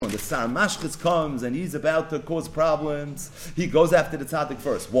when the Sar Mashchis comes and he's about to cause problems, he goes after the tzaddik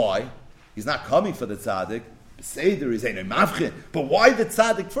first. Why? He's not coming for the tzaddik. Seder is a mavchin. But why the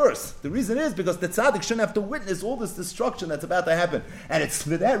tzaddik first? The reason is because the tzaddik shouldn't have to witness all this destruction that's about to happen. And it's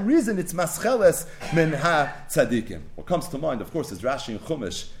for that reason it's mascheles min ha tzaddikim. What comes to mind, of course, is Rashi and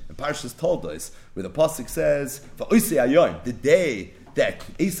Chumash and Parshas Toldos, where the pasuk says, "Va'osei hayom," the day that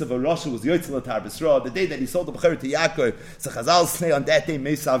Esav Arasha was Yotzei L'Tar B'Sra, the day that he sold the Bechor to Yaakov, so Chazal say on that day,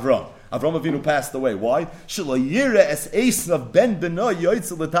 Meis Avram. Avram Avinu passed away. Why? Shelo yira es Esav ben Beno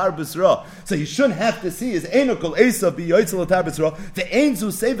Yotzei L'Tar B'Sra. So he shouldn't have to see his Einokol Esav be Yotzei L'Tar B'Sra. The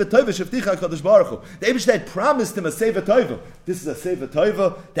Einzu Seva Tova Shevticha HaKadosh Baruch Hu. The Eibishter had promised him a Seva Tova. This is a Seva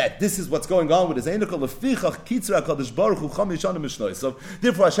Tova, that this is what's going on with his Einokol Lefichach Kitzra HaKadosh Baruch Hu Cham Yishana Mishnoi. So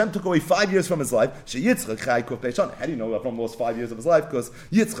therefore Hashem took away 5 years from his life. She Yitzchak Chai Kuf Peishana. How do you know Avram lost 5 years of his life? Because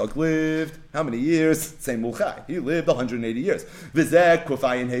Yitzchak lived how many years? Same Mulchai. He lived 180 years. V'zeh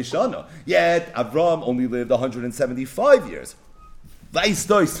Kufayin Heishana. Yet Avram only lived 175 years.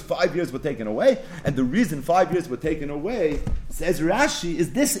 Vaistos, 5 years were taken away, and the reason 5 years were taken away, says Rashi,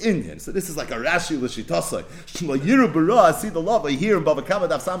 is this Indian. So this is like a Rashi l'shitasai. Shlo yiru bara, see the love here in Bava Kama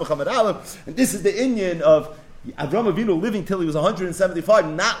Daf Samach Hamad Aleph, and this is the Indian of Avram Avinu living till he was 175,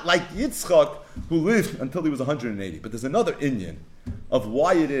 not like Yitzchak, who lived until he was 180. But there's another Indian of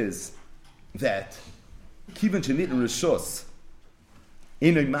why it is that Kivan Shenit and Rishos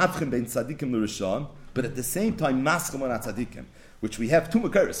Einay Mavchin bein Tzadikim l'Rishon, but at the same time Maschem on Tzadikim, which we have two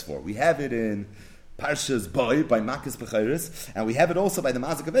Makaris for. We have it in Parshas Boy by Makis Bechiris, and we have it also by the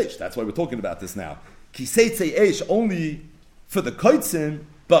Mazik of Eish. That's why we're talking about this now. Kiseitze Eish only for the Koitzim,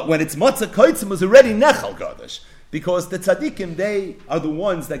 but when it's Matzah Koitzim was already Nechal Kodesh. Because the Tzadikim, they are the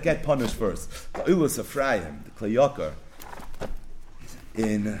ones that get punished first. The Ulas Ephraim, the Klei Yakar,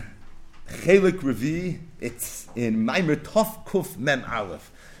 in Chelik Revi, it's in Maimer Tov Kuf Mem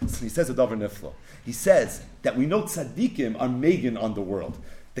Aleph. So he says a Davar Niflo. He says that we know tzaddikim are Megan on the world.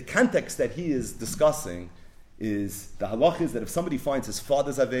 The context that he is discussing is the halach is that if somebody finds his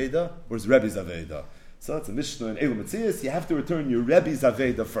father's Aveda or his Rebbe's Aveda, so that's a Mishnah in Elam Metzias, you have to return your Rebbe's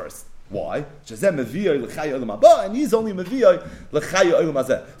Aveda first. Why? And he's only Meviyah l'chaya olam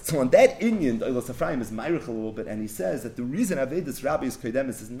hazeh. So on that Indian, the Eilos Ephraim is Meirich a little bit, and he says that the reason Avedis Rabbi is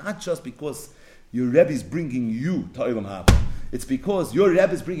Kodemis is not just because your Rebbe is bringing you to Olam Haba. It's because your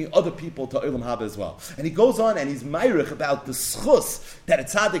Rebbe is bringing other people to Olam Haba as well. And he goes on and he's Meirich about the schus that a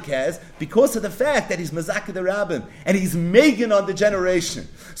tzaddik has because of the fact that he's Mazakah the Rabbim and he's Megan on the generation.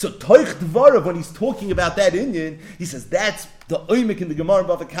 So Toich Dvarav, when he's talking about that Indian, he says that's the oimik in the Gemara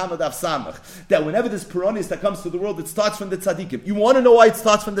Bava Kama Daf Samach, that whenever this Puranis that comes to the world, it starts from the tzaddikim. You want to know why it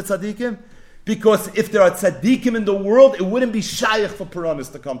starts from the tzaddikim? Because if there are tzaddikim in the world, it wouldn't be shayach for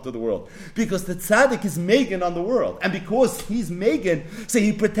Puranis to come to the world. Because the tzaddik is Megan on the world. And because he's Megan, so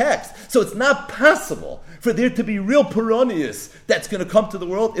he protects. So it's not possible for there to be real Puranis that's going to come to the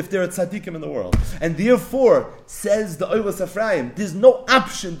world if there are tzaddikim in the world. And therefore, says the Eilos Ephraim, there's no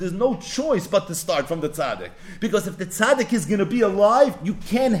option, there's no choice but to start from the tzaddik. Because if the tzaddik is going to be alive, you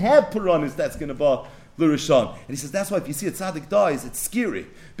can't have Puranis that's going to be L'Rishon. And he says that's why if you see a tzaddik dies, it's scary.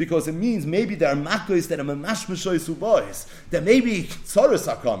 Because it means maybe there are makkos that are mamash m'shois ubois, that maybe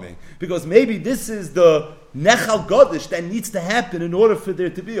tzaros are coming. Because maybe this is the nechal godish that needs to happen in order for there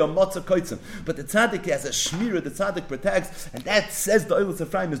to be a matzah koitzim. But the tzaddik has a shmira, the tzaddik protects, and that says the Eilos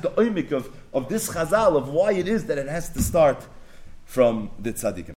Ephraim is the oimik of this chazal, of why it is that it has to start from the tzaddikim.